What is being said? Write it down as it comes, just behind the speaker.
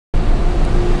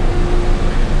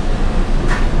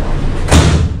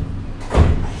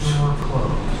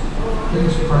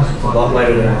It's a lot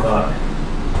lighter than I thought.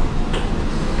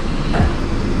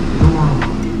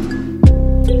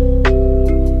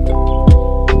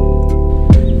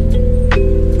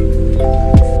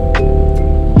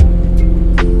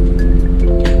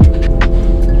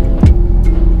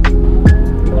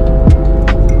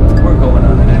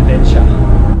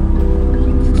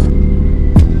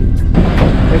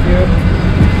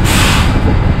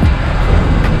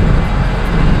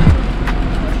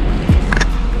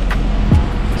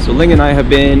 Ling and I have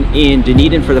been in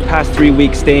Dunedin for the past 3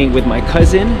 weeks staying with my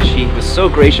cousin. She was so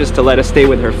gracious to let us stay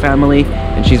with her family,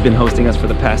 and she's been hosting us for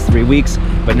the past 3 weeks.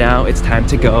 But now it's time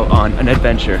to go on an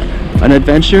adventure. An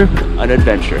adventure? An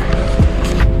adventure.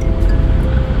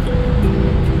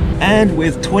 And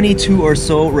with 22 or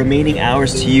so remaining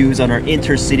hours to use on our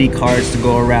intercity cards to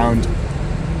go around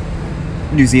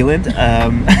New Zealand,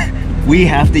 we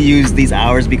have to use these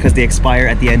hours because they expire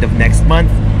at the end of next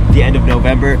month, the end of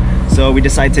November. So we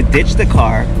decided to ditch the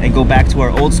car and go back to our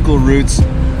old school roots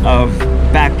of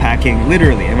backpacking,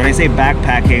 literally. And when I say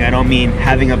backpacking, I don't mean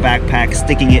having a backpack,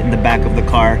 sticking it in the back of the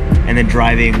car and then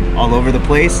driving all over the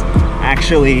place.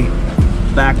 Actually,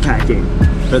 backpacking.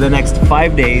 For the next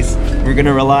 5 days, we're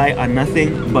gonna rely on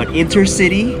nothing but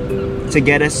intercity to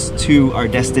get us to our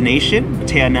destination,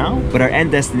 Te Anau, but our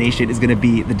end destination is gonna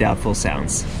be the Doubtful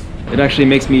Sounds. It actually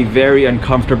makes me very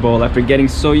uncomfortable after getting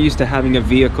so used to having a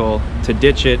vehicle to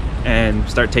ditch it and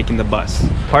start taking the bus.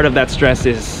 Part of that stress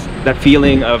is that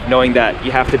feeling of knowing that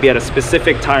you have to be at a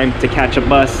specific time to catch a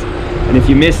bus, and if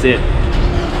you miss it,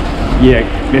 you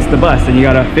miss the bus and you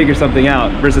gotta figure something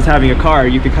out. Versus having a car,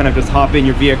 you can kind of just hop in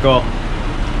your vehicle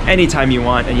anytime you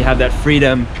want and you have that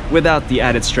freedom without the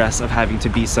added stress of having to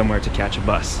be somewhere to catch a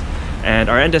bus. And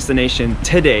our end destination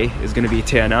today is going to be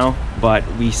Te Anau, but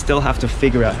we still have to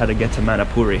figure out how to get to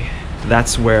Manapuri.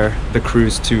 That's where the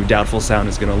cruise to Doubtful Sound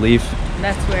is going to leave.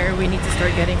 That's where we need to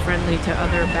start getting friendly to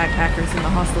other backpackers in the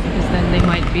hostel, because then they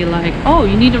might be like, oh,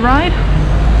 you need a ride?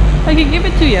 I can give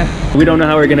it to you. We don't know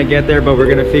how we're going to get there, but we're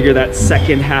going to figure that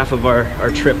second half of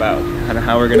our trip out and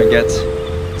how we're going to get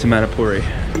to Manapuri.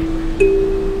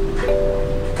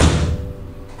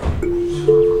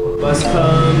 Bus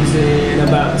comes in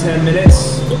about 10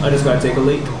 minutes. I just gotta take a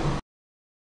leak.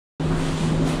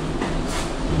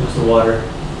 Where's the water?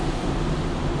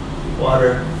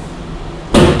 Water.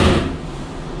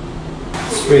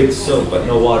 Sprayed soap, but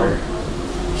no water.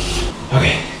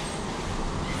 Okay.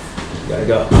 Gotta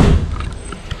go.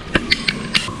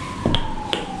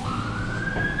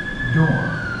 Door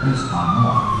is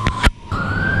unlocked.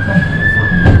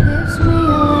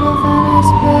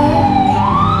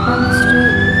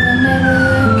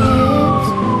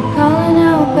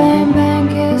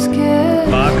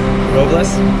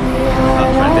 Robles? Up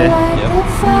front there? Yep.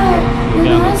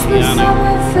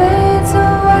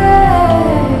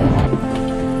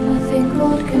 Nothing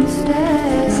cold can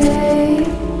stay.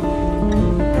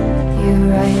 You're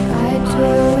right, I do.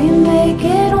 We make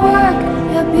it work.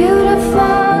 You're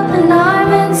beautiful and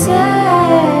I'm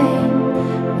insane.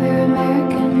 We're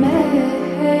American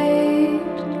made.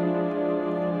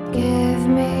 Give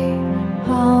me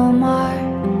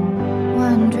Hallmark.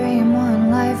 One dream,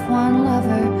 one life, one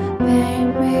lover.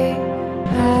 Paint me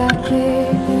happy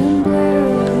and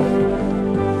blue.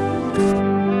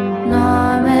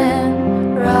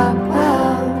 Norman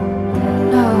Rockwell.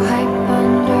 No hype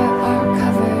under our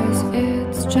covers.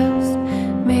 It's just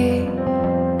me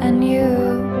and you.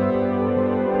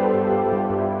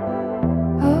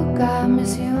 Oh God,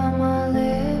 miss you on my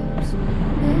lips.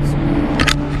 Miss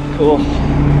me. Cool.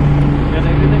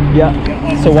 Yeah.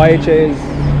 So YHA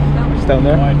is down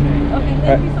there? Okay,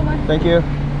 thank you so much. Thank you.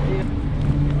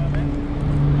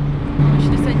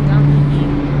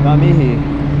 Namihi.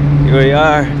 Here we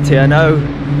are, Te Anau,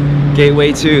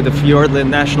 gateway to the Fiordland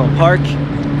National Park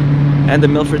and the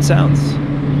Milford Sounds.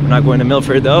 We're not going to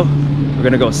Milford though. We're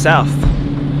gonna go south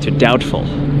to Doubtful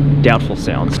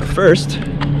Sounds. First,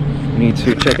 we need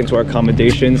to check into our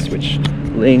accommodations, which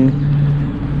Ling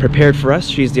prepared for us.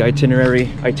 She's the itinerary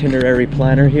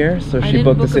planner here, so she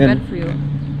booked us in. I didn't book a bed for you.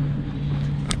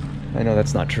 I know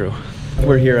that's not true.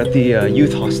 We're here at the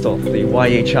youth hostel, the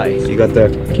YHI. You got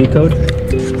the key code?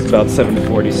 It's about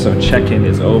 7:40, so check-in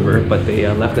is over, but they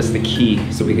left us the key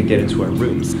so we could get into our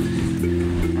rooms.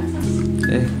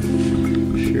 Okay.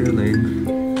 Shirley.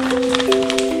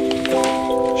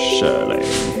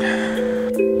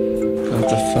 Got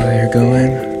the fire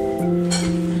going. I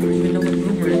don't even know what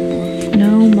room we're in.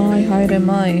 No, my, hi,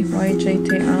 my. YJ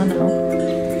Te Anau.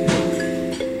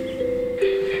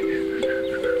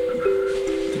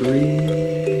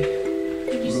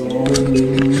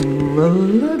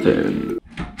 11.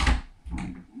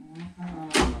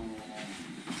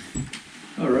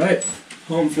 All right,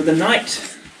 home for the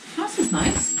night. House is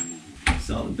nice.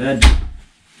 Saw the bed,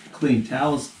 clean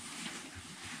towels.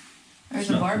 There's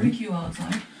a barbecue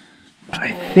outside.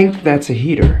 I think that's a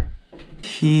heater.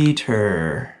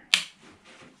 Heater.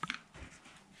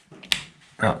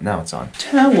 Oh, now it's on.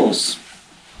 Towels.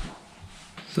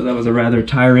 So that was a rather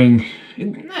tiring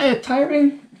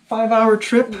 5-hour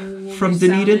trip from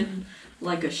Dunedin.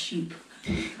 Like a sheep.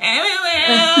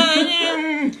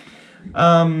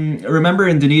 Remember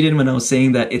in Dunedin when I was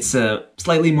saying that it's a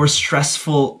slightly more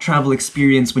stressful travel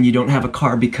experience when you don't have a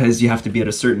car because you have to be at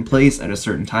a certain place at a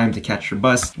certain time to catch your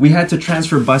bus. We had to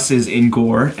transfer buses in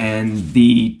Gore, and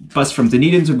the bus from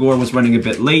Dunedin to Gore was running a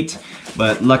bit late,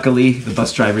 but luckily the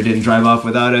bus driver didn't drive off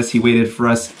without us. He waited for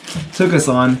us, took us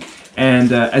on,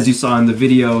 and as you saw in the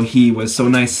video, he was so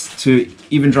nice to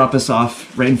even drop us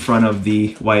off right in front of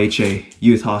the YHA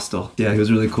youth hostel. Yeah, he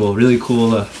was really cool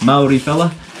Maori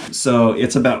fella. So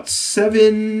it's about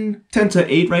 10 to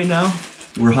 8 right now.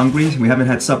 We're hungry, we haven't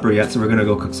had supper yet, so we're gonna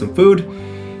go cook some food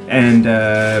and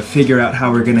figure out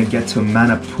how we're gonna get to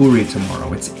Manapuri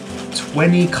tomorrow. It's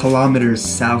 20 kilometers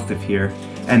south of here,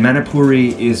 and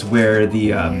Manapuri is where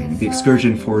the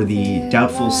excursion for the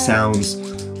Doubtful Sounds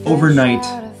overnight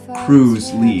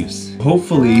cruise leaves.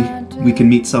 Hopefully we can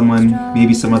meet someone,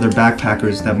 maybe some other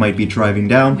backpackers that might be driving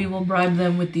down. We will bribe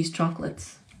them with these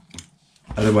chocolates.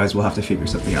 Otherwise, we'll have to figure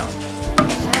something out.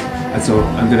 And so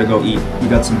I'm gonna go eat. We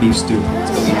got some beef stew.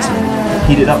 Let's go eat some.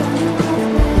 Heat it up.